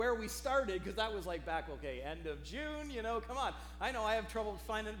where we started, because that was like back, okay, end of June, come on. I know I have trouble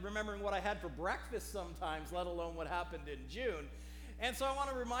remembering what I had for breakfast sometimes, let alone what happened in June. And so I want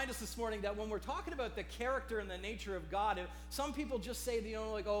to remind us this morning that when we're talking about the character and the nature of God, some people just say,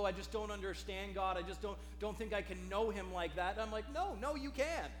 oh, I just don't understand God. I just don't think I can know him like that. And I'm like, no, you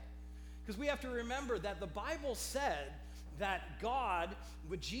can. Because we have to remember that the Bible said that God,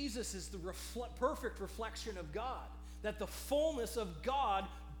 with Jesus, is the perfect reflection of God. That the fullness of God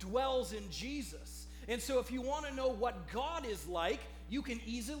dwells in Jesus. And so if you want to know what God is like, you can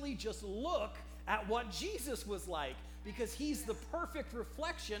easily just look at what Jesus was like, because he's the perfect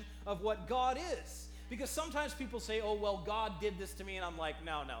reflection of what God is. Because sometimes people say, oh, well, God did this to me, and I'm like,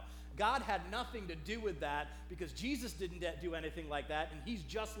 no. God had nothing to do with that, because Jesus didn't do anything like that, and he's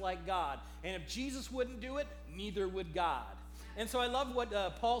just like God. And if Jesus wouldn't do it, neither would God. And so I love what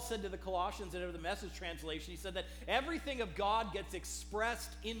Paul said to the Colossians in the Message translation. He said that everything of God gets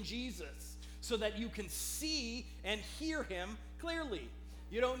expressed in Jesus so that you can see and hear him clearly.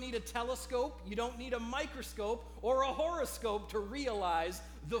 You don't need a telescope, you don't need a microscope or a horoscope to realize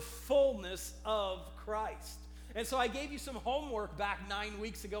the fullness of Christ. And so I gave you some homework back 9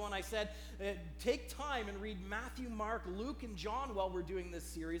 weeks ago, and I said, take time and read Matthew, Mark, Luke, and John while we're doing this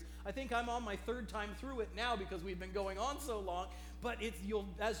series. I think I'm on my third time through it now because we've been going on so long. But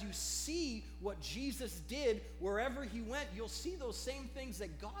as you see what Jesus did wherever he went, you'll see those same things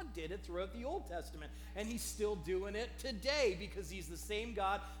that God did it throughout the Old Testament. And he's still doing it today, because he's the same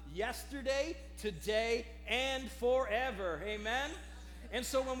God yesterday, today, and forever. Amen? And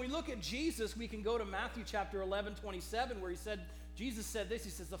so when we look at Jesus, we can go to Matthew chapter 11, 27, where Jesus said this. He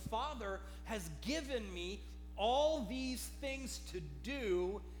says, the Father has given me all these things to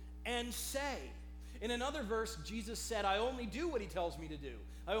do and say. In another verse, Jesus said, I only do what he tells me to do.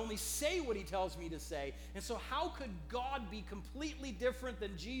 I only say what he tells me to say. And so how could God be completely different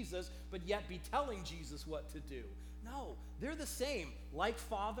than Jesus, but yet be telling Jesus what to do? No, they're the same, like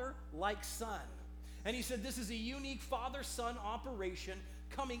Father, like Son. And he said this is a unique father-son operation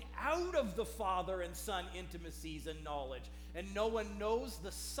coming out of the Father and Son intimacies and knowledge. And no one knows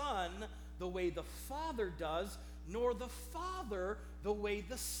the Son the way the Father does, nor the Father the way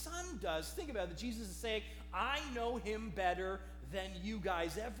the Son does. Think about it. Jesus is saying, I know him better than you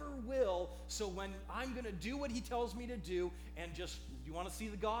guys ever will. So when I'm going to do what he tells me to do, and just, you want to see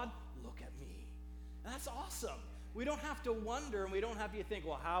the God? Look at me. And that's awesome. We don't have to wonder, and we don't have to think,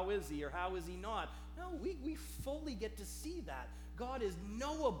 well, how is he or how is he not? No, we fully get to see that. God is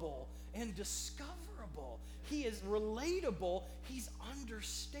knowable and discoverable. He is relatable. He's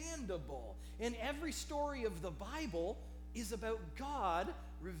understandable. And every story of the Bible is about God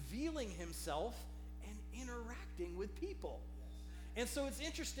revealing himself and interacting with people. And so it's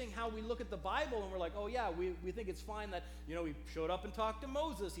interesting how we look at the Bible and we're like, oh yeah, we think it's fine that, he showed up and talked to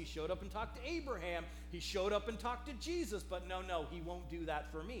Moses, he showed up and talked to Abraham, he showed up and talked to Jesus, but no, he won't do that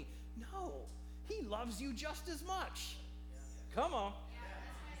for me. No, he loves you just as much. Come on.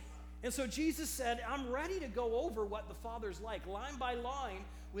 And so Jesus said, I'm ready to go over what the Father's like, line by line,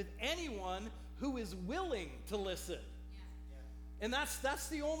 with anyone who is willing to listen. And that's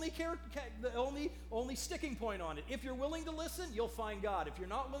the only sticking point on it. If you're willing to listen, you'll find God. If you're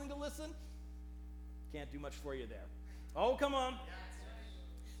not willing to listen, can't do much for you there. Oh, come on. It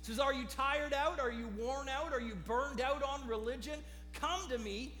says, are you tired out? Are you worn out? Are you burned out on religion? Come to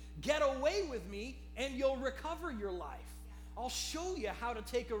me, get away with me, and you'll recover your life. I'll show you how to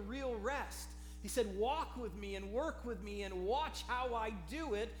take a real rest. He said, walk with me and work with me and watch how I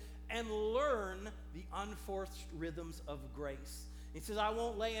do it and learn the unforced rhythms of grace. He says, I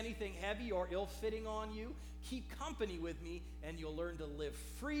won't lay anything heavy or ill-fitting on you. Keep company with me, and you'll learn to live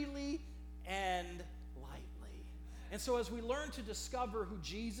freely and lightly. And so as we learn to discover who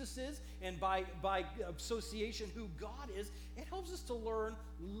Jesus is, and by association who God is, it helps us to learn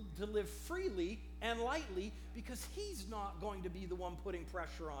to live freely and lightly, because he's not going to be the one putting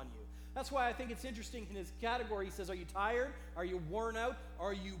pressure on you. That's why I think it's interesting in his category. He says, are you tired? Are you worn out?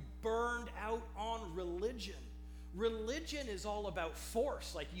 Are you burned out on religion? Religion is all about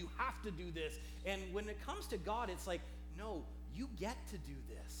force, like you have to do this. And when it comes to God, it's like, no, you get to do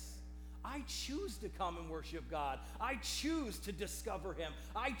this. I choose to come and worship God. I choose to discover him.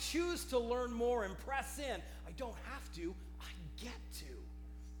 I choose to learn more and press in. I don't have to, I get to.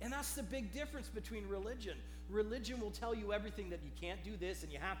 And that's the big difference between religion. Religion will tell you everything, that you can't do this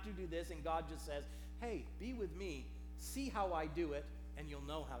and you have to do this, and God just says, hey, be with me, see how I do it, and you'll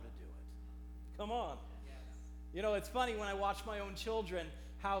know how to do it. Come on. It's funny when I watch my own children,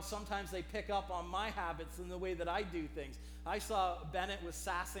 how sometimes they pick up on my habits and the way that I do things. I saw Bennett was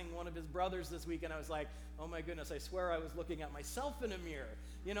sassing one of his brothers this week, and I was like, oh my goodness, I swear I was looking at myself in a mirror.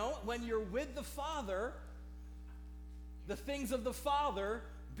 You know, when you're with the Father, the things of the Father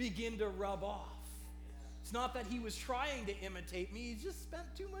begin to rub off. It's not that he was trying to imitate me, he just spent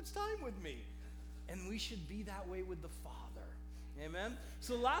too much time with me. And we should be that way with the Father. Amen?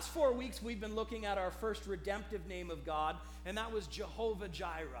 So the last 4 weeks we've been looking at our first redemptive name of God, and that was Jehovah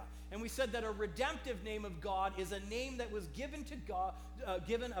Jireh. And we said that a redemptive name of God is a name that was given to God,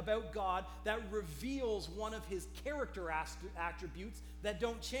 given about God, that reveals one of his character attributes that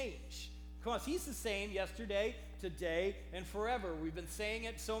don't change. Because he's the same yesterday, today, and forever. We've been saying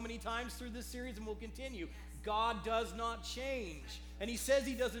it so many times through this series, and we'll continue. God does not change. And he says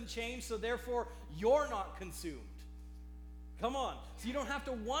he doesn't change, so therefore you're not consumed. Come on. So you don't have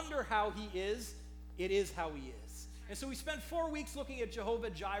to wonder how he is. It is how he is. And so we spent 4 weeks looking at Jehovah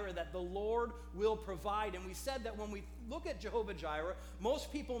Jireh, that the Lord will provide. And we said that when we look at Jehovah Jireh,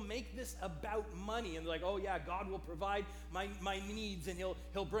 most people make this about money. And they're like, oh yeah, God will provide my needs, and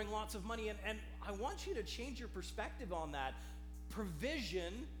he'll bring lots of money. And I want you to change your perspective on that.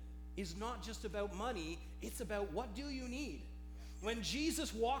 Provision is not just about money. It's about, what do you need? When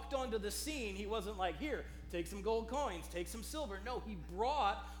Jesus walked onto the scene, he wasn't like, here, take some gold coins, take some silver. No, he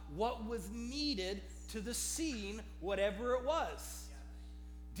brought what was needed to the scene, whatever it was.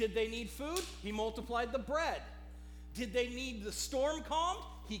 Did they need food? He multiplied the bread. Did they need the storm calmed?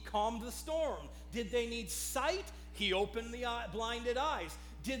 He calmed the storm. Did they need sight? He opened the blinded eyes.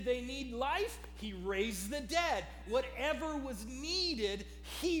 Did they need life? He raised the dead. Whatever was needed,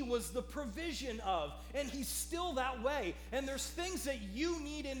 he was the provision of. And he's still that way. And there's things that you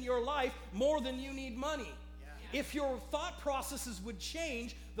need in your life more than you need money. Yeah. If your thought processes would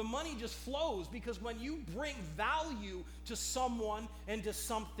change, the money just flows, because when you bring value to someone and to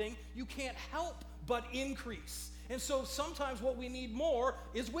something, you can't help but increase. And so sometimes what we need more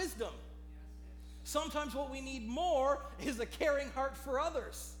is wisdom. Sometimes what we need more is a caring heart for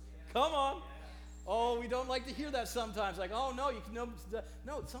others. Come on. Oh, we don't like to hear that sometimes. Like, oh, no, you can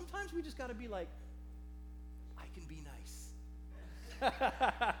no, sometimes we just got to be like, I can be nice.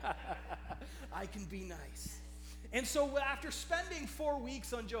 I can be nice. And so after spending 4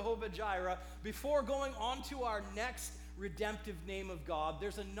 weeks on Jehovah Jireh, before going on to our next redemptive name of God,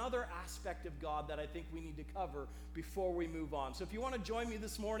 there's another aspect of God that I think we need to cover before we move on. So if you want to join me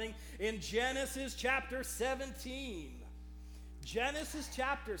this morning in Genesis chapter 17. Genesis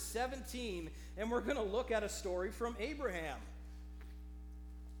chapter 17, and we're going to look at a story from Abraham.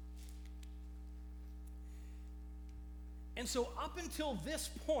 And so up until this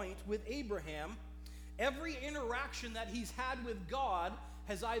point with Abraham, every interaction that he's had with God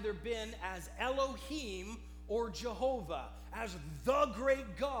has either been as Elohim or Jehovah, as the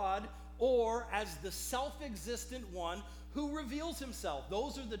great God, or as the self-existent one who reveals himself.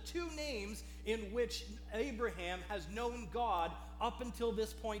 Those are the two names in which Abraham has known God up until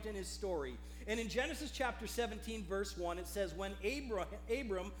this point in his story. And in Genesis chapter 17, verse 1, it says, when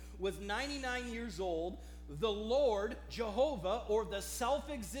Abram was 99 years old, the Lord, Jehovah, or the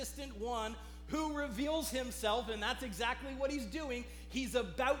self-existent one who reveals himself, and that's exactly what he's doing. He's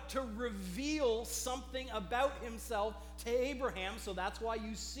about to reveal something about himself to Abraham, so that's why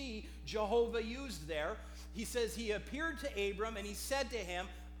you see Jehovah used there. He says he appeared to Abram, and he said to him,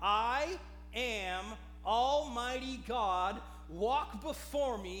 I am Almighty God, walk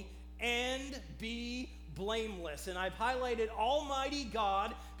before me and be blameless. And I've highlighted Almighty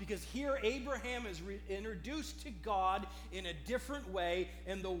God because here Abraham is introduced to God in a different way,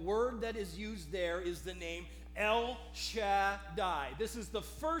 and the word that is used there is the name El Shaddai. This is the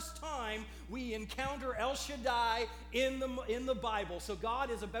first time we encounter El Shaddai in the Bible. So God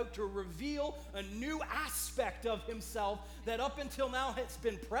is about to reveal a new aspect of himself that up until now has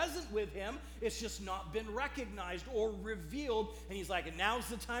been present with him. It's just not been recognized or revealed. And he's like, now's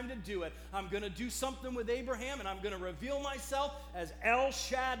the time to do it. I'm going to do something with Abraham, and I'm going to reveal myself as El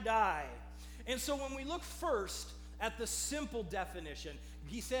Shaddai. And so when we look first at the simple definition,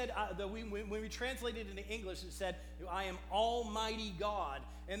 he said, when we translated it into English, it said, I am Almighty God.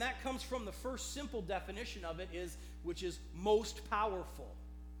 And that comes from the first simple definition of it, which is most powerful.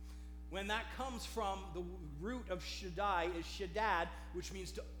 When that comes from the root of Shaddai is Shaddad, which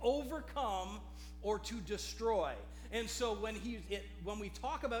means to overcome or to destroy. And so when we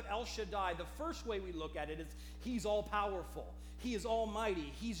talk about El Shaddai, the first way we look at it is he's all powerful. He is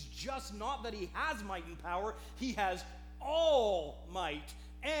almighty. He's just not that he has might and power. He has all might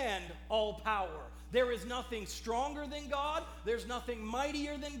and all power. There is nothing stronger than God. There's nothing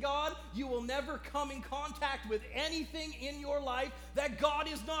mightier than God. You will never come in contact with anything in your life that God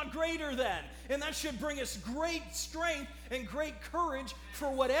is not greater than. And that should bring us great strength and great courage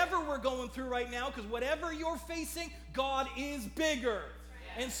for whatever we're going through right now, because whatever you're facing, God is bigger.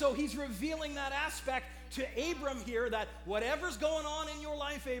 And so he's revealing that aspect to Abram here, that whatever's going on in your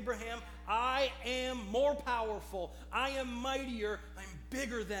life, Abraham, I am more powerful. I am mightier. I'm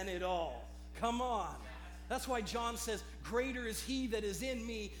bigger than it all. Come on. That's why John says, greater is he that is in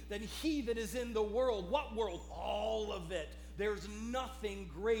me than he that is in the world. What world? All of it. There's nothing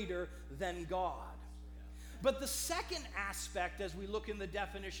greater than God. But the second aspect, as we look in the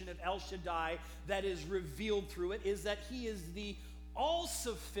definition of El Shaddai that is revealed through it, is that he is the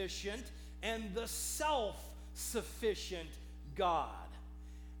all-sufficient and the self-sufficient God.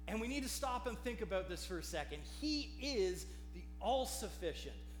 And we need to stop and think about this for a second. He is the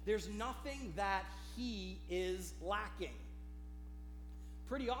all-sufficient. There's nothing that he is lacking.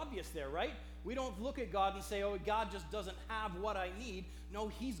 Pretty obvious there, right? We don't look at God and say, oh, God just doesn't have what I need. No,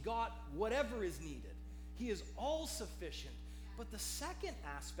 he's got whatever is needed. He is all-sufficient. But the second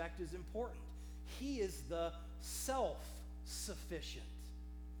aspect is important. He is the self-sufficient.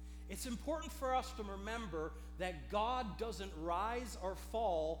 It's important for us to remember that God doesn't rise or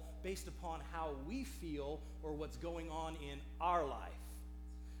fall based upon how we feel or what's going on in our life.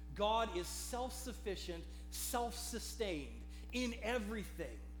 God is self-sufficient, self-sustained in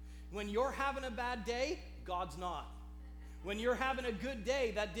everything. When you're having a bad day, God's not. When you're having a good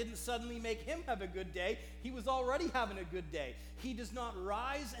day, that didn't suddenly make him have a good day. He was already having a good day. He does not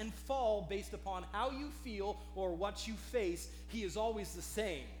rise and fall based upon how you feel or what you face. He is always the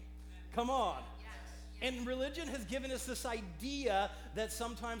same. Come on. And religion has given us this idea that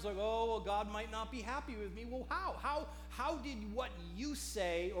sometimes, like, oh, well, God might not be happy with me. Well, how? How did what you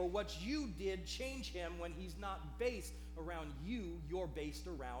say or what you did change him when he's not based around you? You're based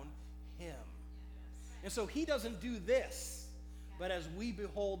around him. And so he doesn't do this. But as we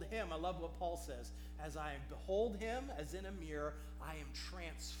behold him, I love what Paul says, as I behold him as in a mirror, I am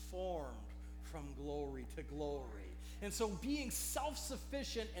transformed from glory to glory. And so being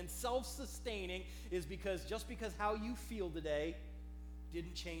self-sufficient and self-sustaining is because just because how you feel today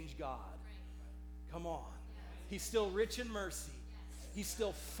didn't change God. Come on. He's still rich in mercy. He's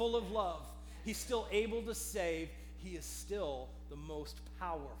still full of love. He's still able to save. He is still the most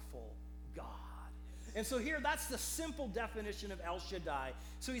powerful God. And so here, that's the simple definition of El Shaddai.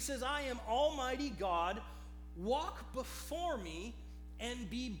 So he says, I am Almighty God. Walk before me and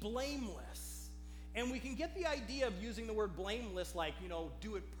be blameless. And we can get the idea of using the word blameless like,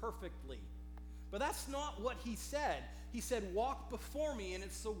 do it perfectly. But that's not what he said. He said, walk before me, and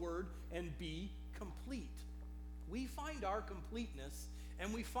it's the word, and be complete. We find our completeness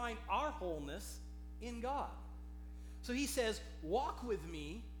and we find our wholeness in God. So he says, walk with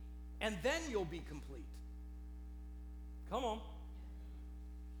me, and then you'll be complete. Come on.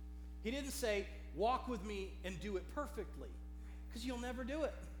 He didn't say, walk with me and do it perfectly, because you'll never do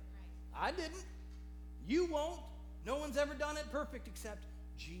it. I didn't. You won't. No one's ever done it perfect except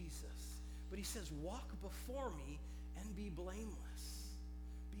Jesus. But he says, walk before me and be blameless.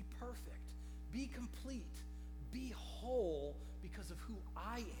 Be perfect. Be complete. Be whole because of who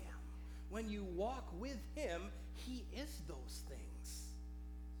I am. When you walk with him, he is those things.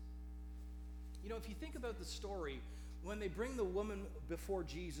 If you think about the story, when they bring the woman before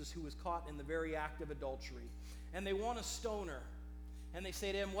Jesus who was caught in the very act of adultery, and they want to stone her, and they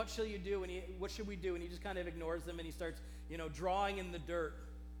say to him, what shall you do? And what should we do? And he just kind of ignores them, and he starts, drawing in the dirt.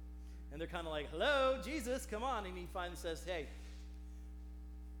 And they're kind of like, hello, Jesus, come on. And he finally says, hey,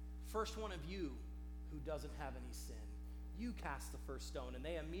 first one of you who doesn't have any sin, you cast the first stone. And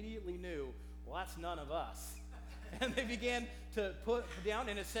they immediately knew, well, that's none of us. And they began to put down,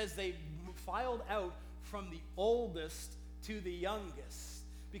 and it says they filed out from the oldest to the youngest.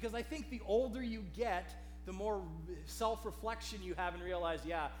 Because I think the older you get, the more self-reflection you have and realize,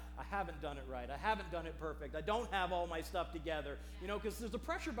 yeah, I haven't done it right. I haven't done it perfect. I don't have all my stuff together. Because there's a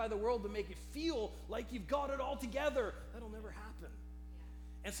pressure by the world to make it feel like you've got it all together. That'll never happen.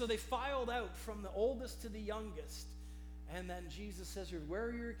 And so they filed out from the oldest to the youngest. And then Jesus says, where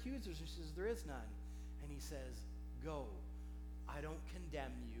are your accusers? He says, there is none. And he says, go. I don't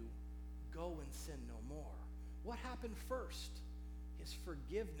condemn you. Go and sin no more. What happened first? His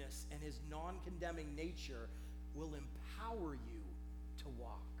forgiveness and his non-condemning nature will empower you to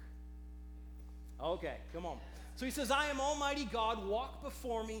walk. Okay, come on. So he says, I am Almighty God, walk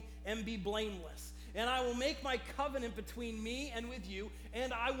before me and be blameless. And I will make my covenant between me and with you,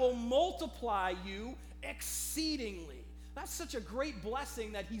 and I will multiply you exceedingly. That's such a great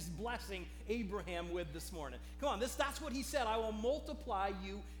blessing that he's blessing Abraham with this morning. Come on, that's what he said. I will multiply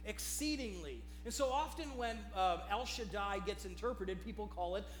you exceedingly. And so often when El Shaddai gets interpreted, people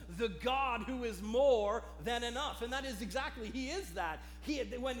call it the God who is more than enough. And that is exactly, he is that.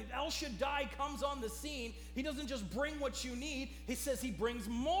 When El Shaddai comes on the scene, he doesn't just bring what you need. He says he brings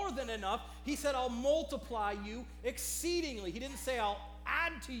more than enough. He said, I'll multiply you exceedingly. He didn't say, I'll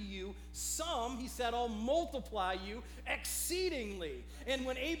add to you some. He said, I'll multiply you exceedingly. And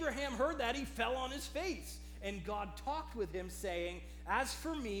when Abraham heard that, he fell on his face. And God talked with him, saying, as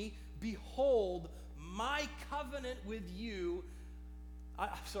for me, behold, my covenant with you,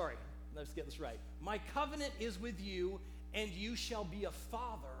 let's get this right. My covenant is with you, and you shall be a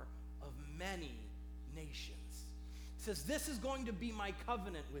father of many nations. It says, this is going to be my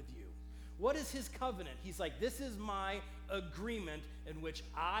covenant with you. What is his covenant? He's like, this is my agreement in which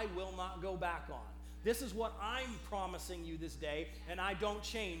I will not go back on. This is what I'm promising you this day, and I don't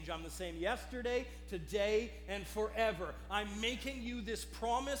change. I'm the same yesterday, today, and forever. I'm making you this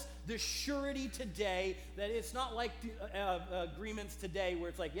promise, this surety today, that it's not like agreements today where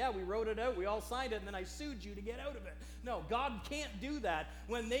it's like, yeah, we wrote it out, we all signed it, and then I sued you to get out of it. No, God can't do that.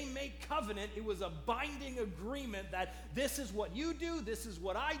 When they make covenant, it was a binding agreement that this is what you do, this is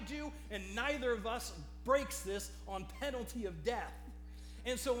what I do, and neither of us breaks this on penalty of death.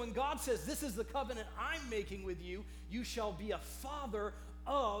 And so when God says, this is the covenant I'm making with you, you shall be a father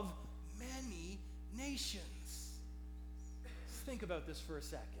of many nations. Let's think about this for a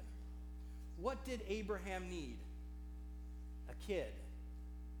second. What did Abraham need? A kid.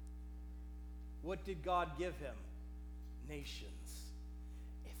 What did God give him? Nations.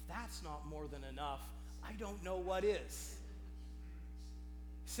 If that's not more than enough, I don't know what is.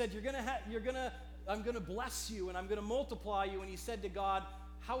 He said, I'm going to bless you and I'm going to multiply you. And he said to God,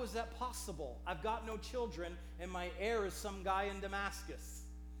 how is that possible? I've got no children and my heir is some guy in Damascus.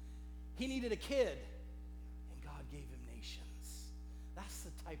 He needed a kid and God gave him nations. That's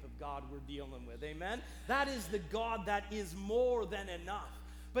the type of God we're dealing with, amen? That is the God that is more than enough.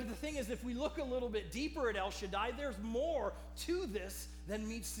 But the thing is, if we look a little bit deeper at El Shaddai, there's more to this than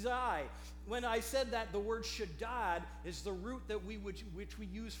meets the eye. When I said that the word Shaddad is the root that which we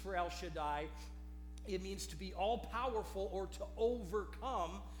use for El Shaddai, it means to be all-powerful or to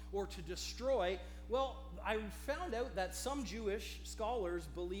overcome or to destroy. Well, I found out that some Jewish scholars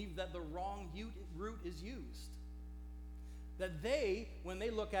believe that the wrong root is used. That when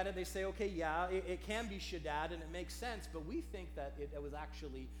they look at it, they say, okay, yeah, it can be Shaddad and it makes sense, but we think that it was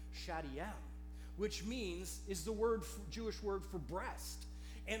actually Shadiyam, which is the Jewish word for breast.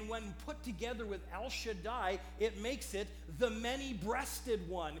 And when put together with El Shaddai, it makes it the many-breasted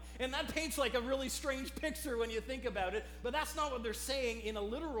one. And that paints like a really strange picture when you think about it, but that's not what they're saying in a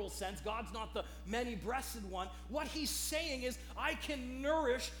literal sense. God's not the many-breasted one. What he's saying is, I can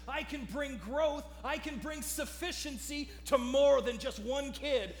nourish, I can bring growth, I can bring sufficiency to more than just one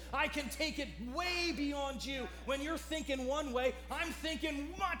kid. I can take it way beyond you. When you're thinking one way, I'm thinking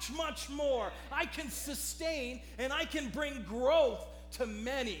much, much more. I can sustain and I can bring growth to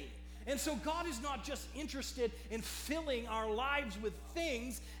many. And so God is not just interested in filling our lives with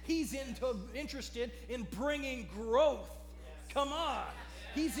things. He's interested in bringing growth. Come on.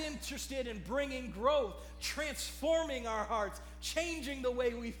 He's interested in bringing growth, transforming our hearts, changing the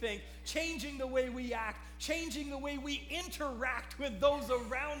way we think, changing the way we act, changing the way we interact with those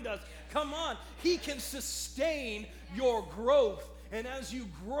around us. Come on. He can sustain your growth. And as you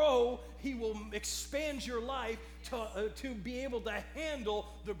grow, he will expand your life to be able to handle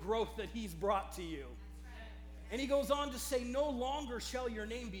the growth that he's brought to you. And he goes on to say, no longer shall your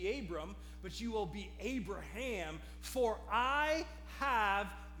name be Abram, but you will be Abraham, for I have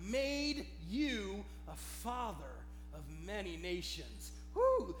made you a father of many nations.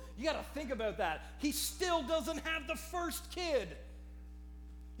 Whew, you got to think about that. He still doesn't have the first kid.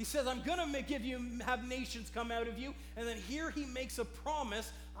 He says, I'm going to have nations come out of you. And then here he makes a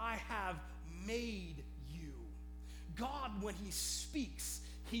promise, I have made you. God, when he speaks,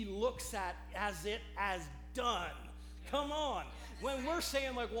 he looks at as done. Come on. When we're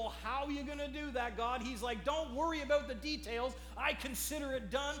saying like, well, how are you going to do that, God? He's like, don't worry about the details. I consider it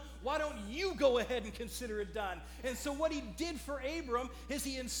done. Why don't you go ahead and consider it done? And so what he did for Abram is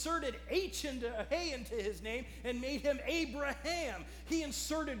he inserted Hay into his name and made him Abraham. He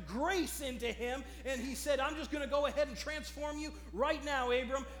inserted grace into him and he said, I'm just going to go ahead and transform you right now,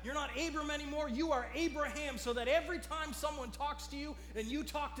 Abram. You're not Abram anymore. You are Abraham, so that every time someone talks to you and you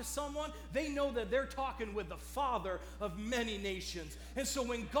talk to someone, they know that they're talking with the Father of many nations. nations. And so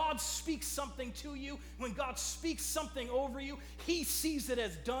when God speaks something to you, when God speaks something over you, he sees it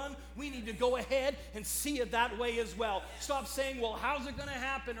as done. We need to go ahead and see it that way as well. Stop saying, well, how's it going to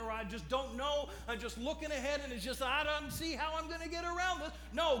happen? Or I just don't know. I'm just looking ahead and it's just, I don't see how I'm going to get around this.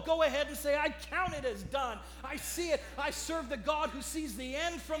 No, go ahead and say, I count it as done. I see it. I serve the God who sees the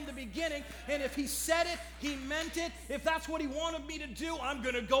end from the beginning. And if he said it, he meant it. If that's what he wanted me to do, I'm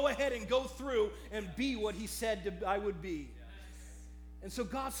going to go ahead and go through and be what he said I would be. And so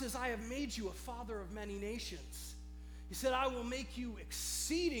God says, I have made you a father of many nations. He said, I will make you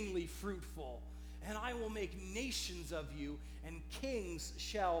exceedingly fruitful, and I will make nations of you, and kings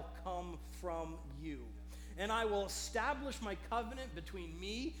shall come from you. And I will establish my covenant between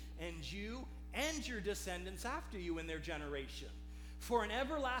me and you and your descendants after you in their generation, for an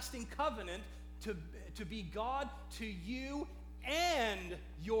everlasting covenant to be God to you and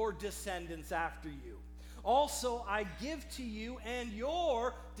your descendants after you. Also, I give to you and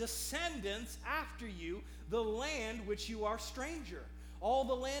your descendants after you the land which you are stranger, all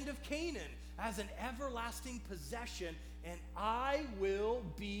the land of Canaan, as an everlasting possession, and I will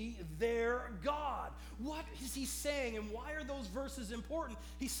be their God. What is he saying, and why are those verses important?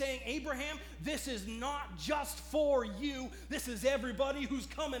 He's saying, Abraham, this is not just for you. This is everybody who's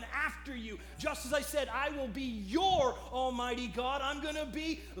coming after you. Just as I said, I will be your Almighty God. I'm going to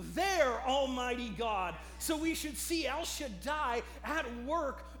be their Almighty God. So we should see El Shaddai at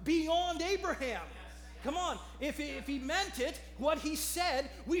work beyond Abraham. Come on, if he meant it, what he said,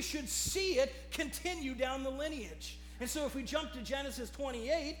 we should see it continue down the lineage. And so if we jump to Genesis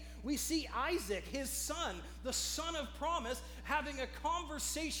 28, we see Isaac, his son, the son of promise, having a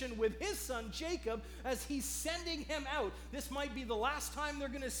conversation with his son Jacob as he's sending him out. This might be the last time they're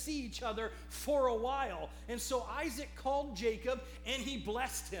going to see each other for a while. And so Isaac called Jacob, and he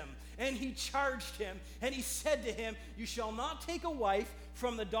blessed him, and he charged him, and he said to him, you shall not take a wife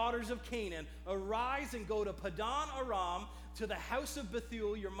from the daughters of Canaan. Arise and go to Padan Aram, to the house of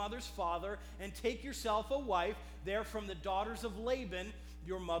Bethuel, your mother's father, and take yourself a wife there from the daughters of Laban,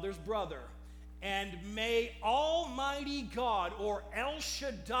 your mother's brother. And may Almighty God, or El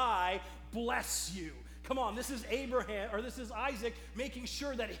Shaddai, bless you. Come on, this is Isaac making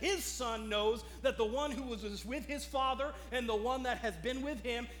sure that his son knows that the one who was with his father and the one that has been with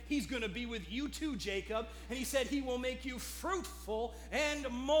him, he's going to be with you too, Jacob. And he said he will make you fruitful and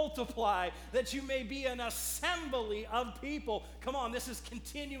multiply, that you may be an assembly of people. Come on, this is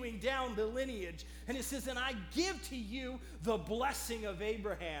continuing down the lineage. And it says, and I give to you the blessing of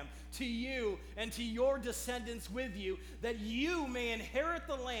Abraham, to you and to your descendants with you, that you may inherit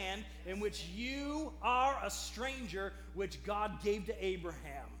the land in which you are a stranger, which God gave to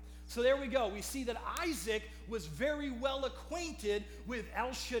Abraham. So there we go. We see that Isaac was very well acquainted with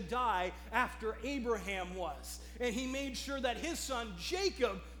El Shaddai after Abraham was. And he made sure that his son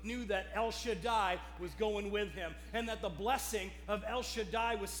Jacob knew that El Shaddai was going with him, and that the blessing of El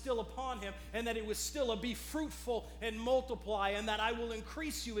Shaddai was still upon him, and that it was still a be fruitful and multiply, and that I will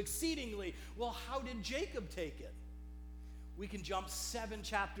increase you exceedingly. Well, how did Jacob take it? We can jump 7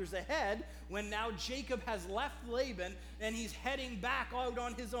 chapters ahead when now Jacob has left Laban and he's heading back out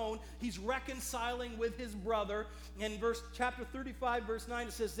on his own. He's reconciling with his brother. In chapter 35, verse 9,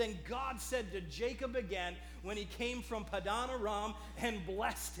 it says, then God said to Jacob again when he came from Padan Aram and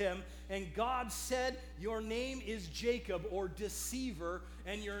blessed him. And God said, your name is Jacob, or deceiver,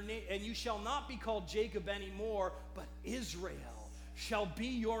 and you shall not be called Jacob anymore, but Israel shall be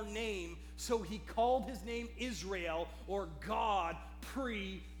your name. So he called his name Israel, or God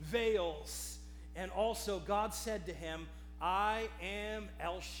prevails. And also God said to him, I am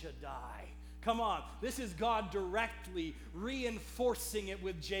El Shaddai. Come on, this is God directly reinforcing it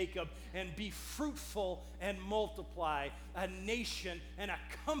with Jacob. And be fruitful and multiply. A nation and a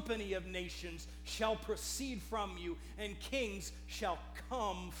company of nations shall proceed from you, and kings shall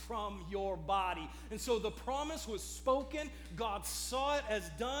come from your body. And so the promise was spoken, God saw it as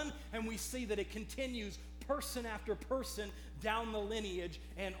done, and we see that it continues person after person down the lineage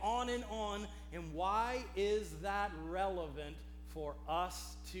and on and on. And why is that relevant for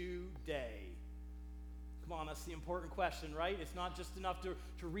us today? Come on, that's the important question, right? It's not just enough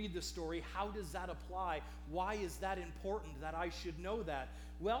to read the story. How does that apply? Why is that important that I should know that?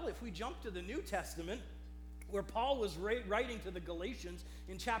 Well, if we jump to the New Testament, where Paul was writing to the Galatians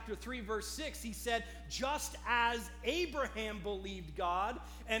in chapter 3, verse 6, he said, just as Abraham believed God,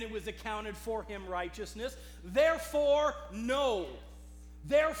 and it was accounted for him righteousness, therefore know.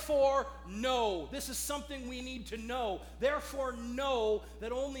 Therefore, know. This is something we need to know. Therefore, know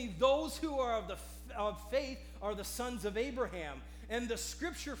that only those who are of faith are the sons of Abraham. and the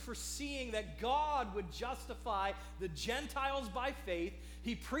scripture foreseeing that God would justify the Gentiles by faith,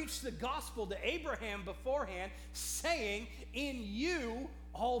 he preached the gospel to Abraham beforehand, saying, in you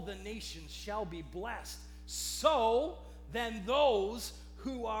all the nations shall be blessed. So then those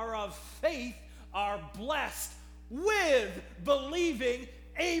who are of faith are blessed with believing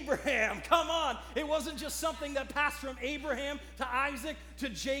Abraham. Come on. It wasn't just something that passed from Abraham to Isaac to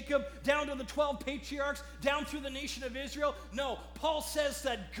Jacob, down to the 12 patriarchs, down through the nation of Israel. No, Paul says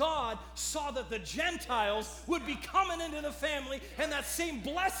that God saw that the Gentiles would be coming into the family, and that same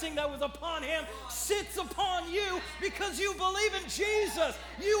blessing that was upon him sits upon you because you believe in Jesus.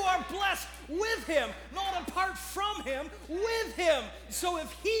 You are blessed with him, not apart from him, with him. So if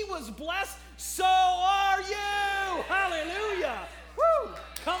he was blessed, so are you. Hallelujah. Woo!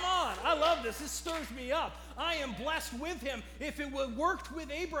 Come on. I love this. This stirs me up. I am blessed with him. If it worked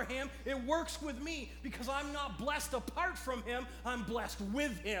with Abraham, it works with me because I'm not blessed apart from him. I'm blessed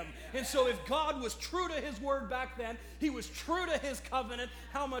with him. And so if God was true to his word back then, he was true to his covenant,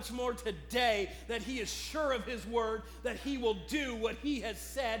 how much more today that he is sure of his word, that he will do what he has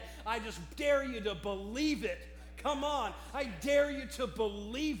said. I just dare you to believe it. Come on. I dare you to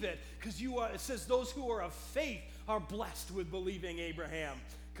believe it because it says those who are of faith are blessed with believing Abraham.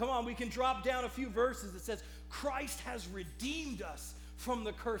 Come on, we can drop down a few verses. It says, Christ has redeemed us from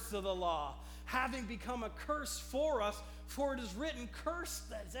the curse of the law, having become a curse for us, for it is written, cursed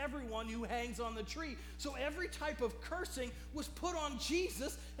is everyone who hangs on the tree. So every type of cursing was put on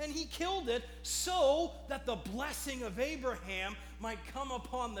Jesus, and he killed it so that the blessing of Abraham might come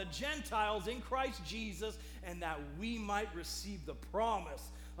upon the Gentiles in Christ Jesus, and that we might receive the promise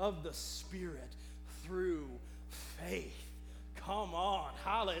of the Spirit through faith. Come on.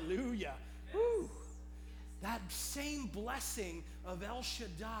 Hallelujah. Woo. That same blessing of El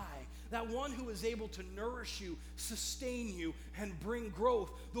Shaddai, that one who is able to nourish you, sustain you, and bring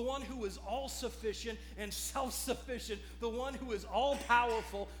growth, the one who is all-sufficient and self-sufficient, the one who is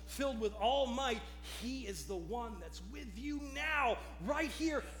all-powerful, filled with all might, he is the one that's with you now, right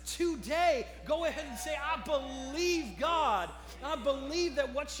here, today. Go ahead and say, I believe God. I believe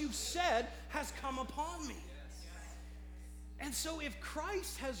that what you've said has come upon me. And so if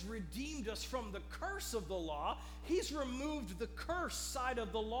Christ has redeemed us from the curse of the law, he's removed the curse side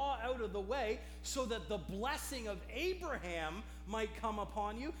of the law out of the way so that the blessing of Abraham might come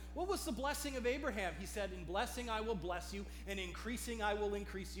upon you. What was the blessing of Abraham? He said, in blessing I will bless you, and increasing I will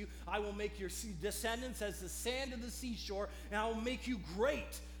increase you. I will make your descendants as the sand of the seashore, and I will make you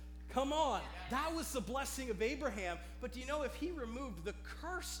great. Come on. That was the blessing of Abraham. But do you know, if he removed the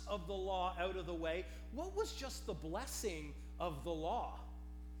curse of the law out of the way, what was just the blessing of the law?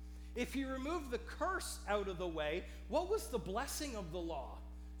 If he removed the curse out of the way, what was the blessing of the law?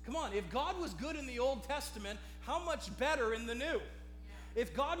 Come on, if God was good in the Old Testament, how much better in the New?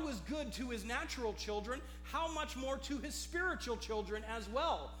 If God was good to his natural children, how much more to his spiritual children as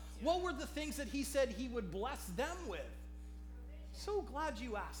well? What were the things that he said he would bless them with? So glad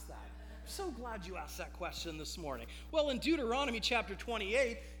you asked that. So glad you asked that question this morning. Well, in Deuteronomy chapter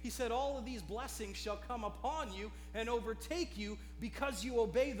 28, he said, all of these blessings shall come upon you and overtake you because you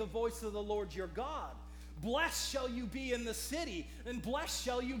obey the voice of the Lord your God. Blessed shall you be in the city, and blessed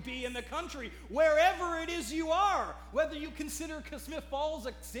shall you be in the country, wherever it is you are. Whether you consider Smith Falls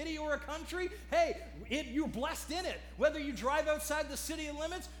a city or a country, hey, you're blessed in it. Whether you drive outside the city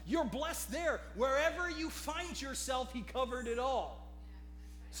limits, you're blessed there. Wherever you find yourself, he covered it all.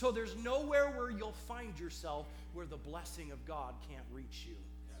 So there's nowhere where you'll find yourself where the blessing of God can't reach you.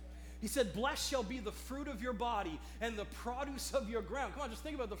 He said, blessed shall be the fruit of your body and the produce of your ground. Come on, just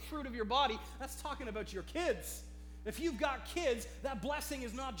think about the fruit of your body. That's talking about your kids. If you've got kids, that blessing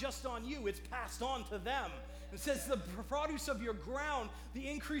is not just on you, it's passed on to them. It says the produce of your ground, the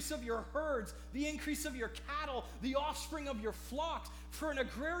increase of your herds, the increase of your cattle, the offspring of your flocks. For an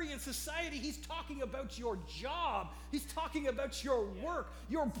agrarian society, he's talking about your job. He's talking about your work.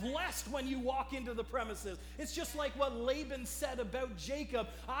 You're blessed when you walk into the premises. It's just like what Laban said about Jacob.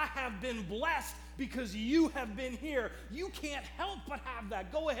 I have been blessed because you have been here. You can't help but have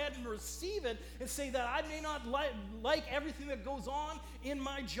that. Go ahead and receive it and say that I may not like everything that goes on in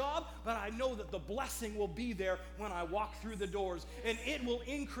my job, but I know that the blessing will be there when I walk through the doors, and it will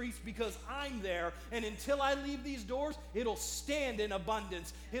increase because I'm there, and until I leave these doors, it'll stand in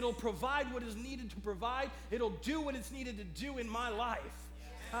abundance. It'll provide what is needed to provide. It'll do what it's needed to do in my life.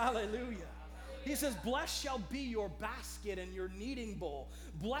 Hallelujah. He says, blessed shall be your basket and your kneading bowl.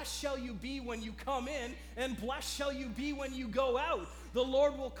 Blessed shall you be when you come in, and blessed shall you be when you go out. the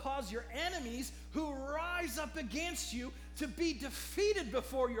Lord will cause your enemies who rise up against you to be defeated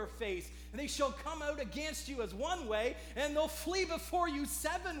before your face. And they shall come out against you as one way, and they'll flee before you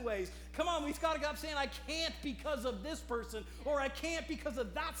 7 ways. Come on, we've got to stop saying, I can't because of this person, or I can't because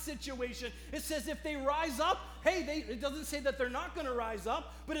of that situation. It says if they rise up, hey, it doesn't say that they're not going to rise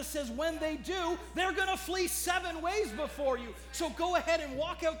up, but it says when they do, they're going to flee 7 ways before you. So go ahead and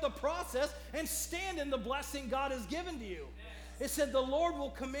walk out the process and stand in the blessing God has given to you. It said, the Lord will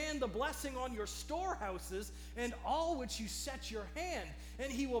command the blessing on your storehouses and all which you set your hand,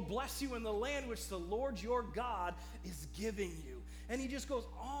 and he will bless you in the land which the Lord your God is giving you. And he just goes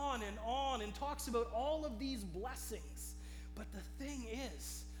on and talks about all of these blessings. But the thing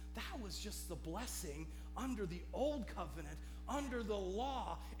is, that was just the blessing under the old covenant, under the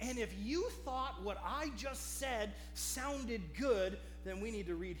law. And if you thought what I just said sounded good, then we need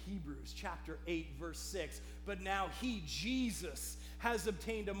to read Hebrews chapter 8, verse 6. But now he, Jesus, has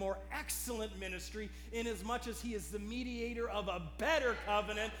obtained a more excellent ministry, inasmuch as he is the mediator of a better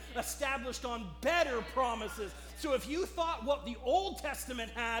covenant, established on better promises. So if you thought what the Old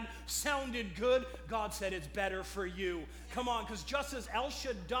Testament had sounded good, God said it's better for you. Come on, because just as El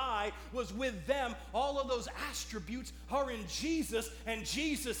Shaddai was with them, all of those attributes are in Jesus, and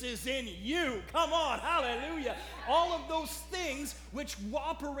Jesus is in you. Come on, hallelujah. All of those things which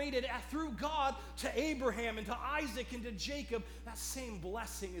operated through God to Abraham and to Isaac and to Jacob, that same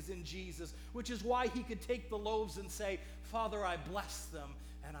blessing is in Jesus, which is why he could take the loaves and say, Father, I bless them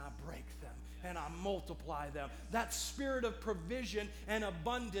and I break them and I multiply them. That spirit of provision and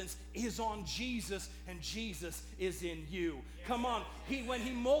abundance is on Jesus, and Jesus is in you. Come on, when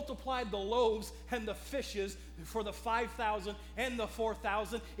he multiplied the loaves and the fishes for the 5,000 and the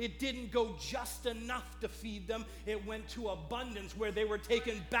 4,000, it didn't go just enough to feed them. It went to abundance where they were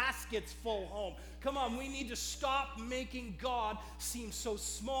taking baskets full home. Come on, we need to stop making God seem so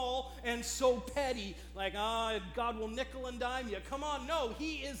small and so petty, like, God will nickel and dime you. Come on, no,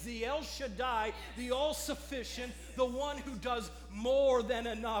 he is the El Shaddai, the all-sufficient, the one who does more than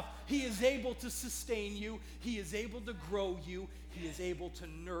enough. He is able to sustain you. He is able to grow you. He is able to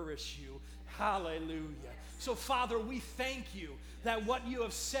nourish you. Hallelujah. So, Father, we thank you that what you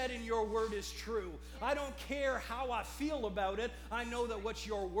have said in your word is true. I don't care how I feel about it. I know that what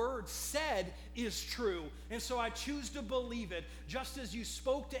your word said is true. And so I choose to believe it. Just as you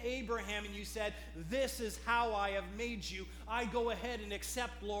spoke to Abraham and you said, this is how I have made you, I go ahead and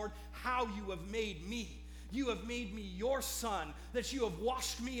accept, Lord, how you have made me. You have made me your son, that you have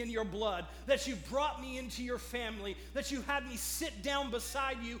washed me in your blood, that you've brought me into your family, that you had me sit down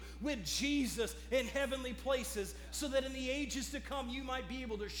beside you with Jesus in heavenly places, so that in the ages to come you might be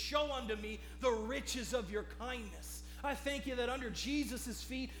able to show unto me the riches of your kindness. I thank you that under Jesus'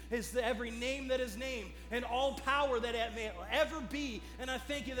 feet is every name that is named and all power that it may ever be. And I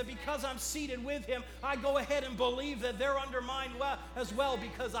thank you that because I'm seated with him, I go ahead and believe that they're under mine as well,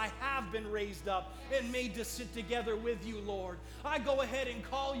 because I have been raised up and made to sit together with you, Lord. I go ahead and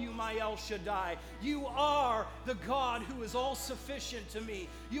call you my El Shaddai. You are the God who is all sufficient to me.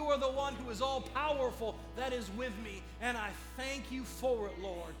 You are the one who is all powerful that is with me. And I thank you for it,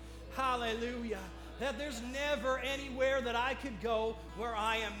 Lord. Hallelujah. That there's never anywhere that I could go where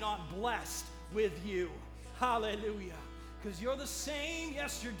I am not blessed with you. Hallelujah. Because you're the same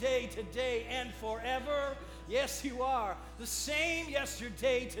yesterday, today, and forever. Yes, you are. The same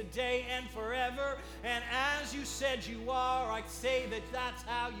yesterday, today, and forever. And as you said you are, I say that that's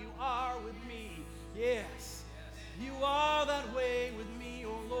how you are with me. Yes. You are that way with me,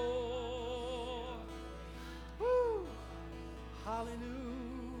 oh Lord. Woo. Hallelujah.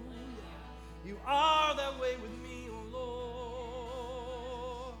 You are that way with me, oh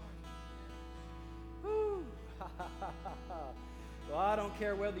Lord. Woo. Well, I don't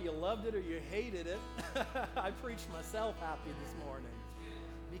care whether you loved it or you hated it. I preached myself happy this morning,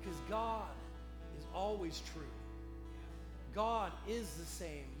 because God is always true. God is the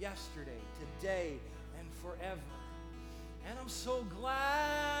same yesterday, today, and forever. And I'm so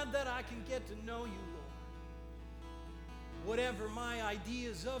glad that I can get to know you, Lord. Whatever my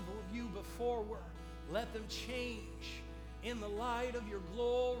ideas of you before were, let them change in the light of your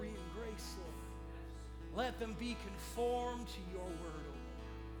glory and grace, Lord. Let them be conformed to your word, O Lord.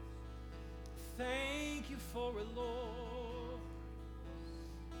 Thank you for it, Lord.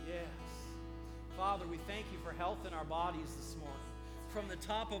 Yes. Father, we thank you for health in our bodies this morning. From the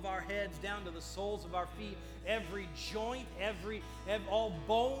top of our heads down to the soles of our feet, every joint, all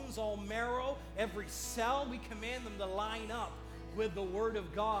bones, all marrow, every cell, we command them to line up with the word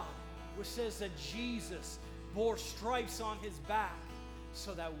of God, which says that Jesus bore stripes on his back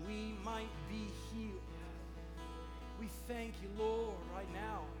so that we might be healed. We thank you, Lord, right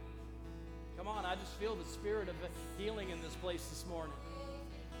now. Come on, I just feel the spirit of healing in this place this morning.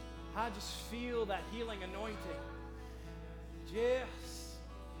 I just feel that healing anointing. Yes.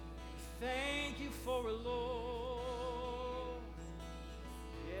 Thank you for it, Lord.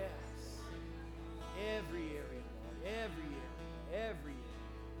 Yes. Every area, Lord. Every area. Every area.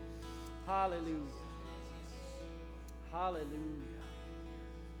 Hallelujah. Hallelujah.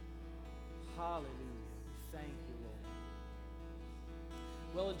 Hallelujah. Thank you, Lord.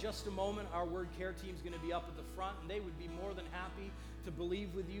 Well, in just a moment, our Word Care team is going to be up at the front, and they would be more than happy to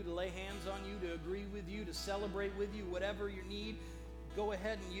believe with you, to lay hands on you, to agree with you, to celebrate with you, whatever you need. Go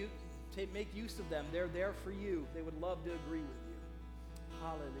ahead and make use of them. They're there for you. They would love to agree with you.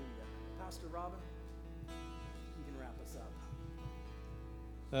 Hallelujah. Pastor Robin, you can wrap us up.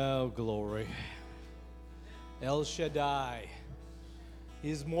 Oh, glory. El Shaddai.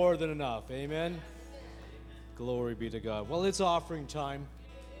 He's more than enough. Amen? Glory be to God. Well, it's offering time.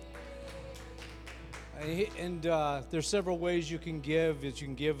 And there's several ways you can give. You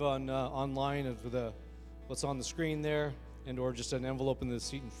can give online with what's on the screen there, and or just an envelope in the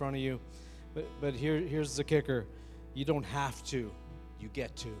seat in front of you. But here's the kicker. You don't have to. You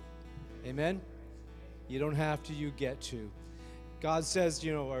get to. Amen? You don't have to. You get to. God says,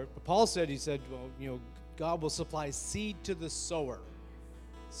 or Paul said, he said, well, God will supply seed to the sower.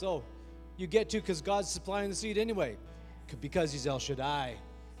 So you get to because God's supplying the seed anyway, because he's El Shaddai,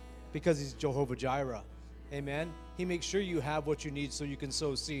 because he's Jehovah Jireh. Amen. He makes sure you have what you need so you can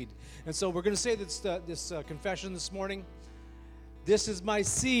sow seed. And so we're going to say this confession this morning. This is my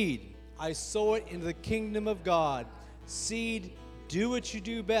seed. I sow it into the kingdom of God. Seed, do what you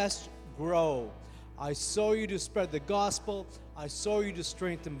do best, grow. I sow you to spread the gospel. I sow you to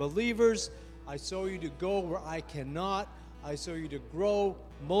strengthen believers. I sow you to go where I cannot. I sow you to grow,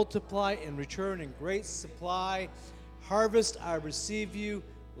 multiply, and return in great supply. Harvest, I receive you.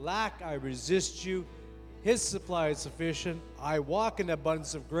 Lack, I resist you. His supply is sufficient. I walk in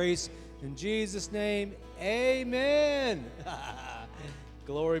abundance of grace. In Jesus' name, amen.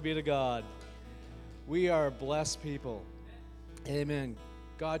 Glory be to God. We are blessed people. Amen.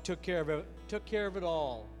 God took care of it all.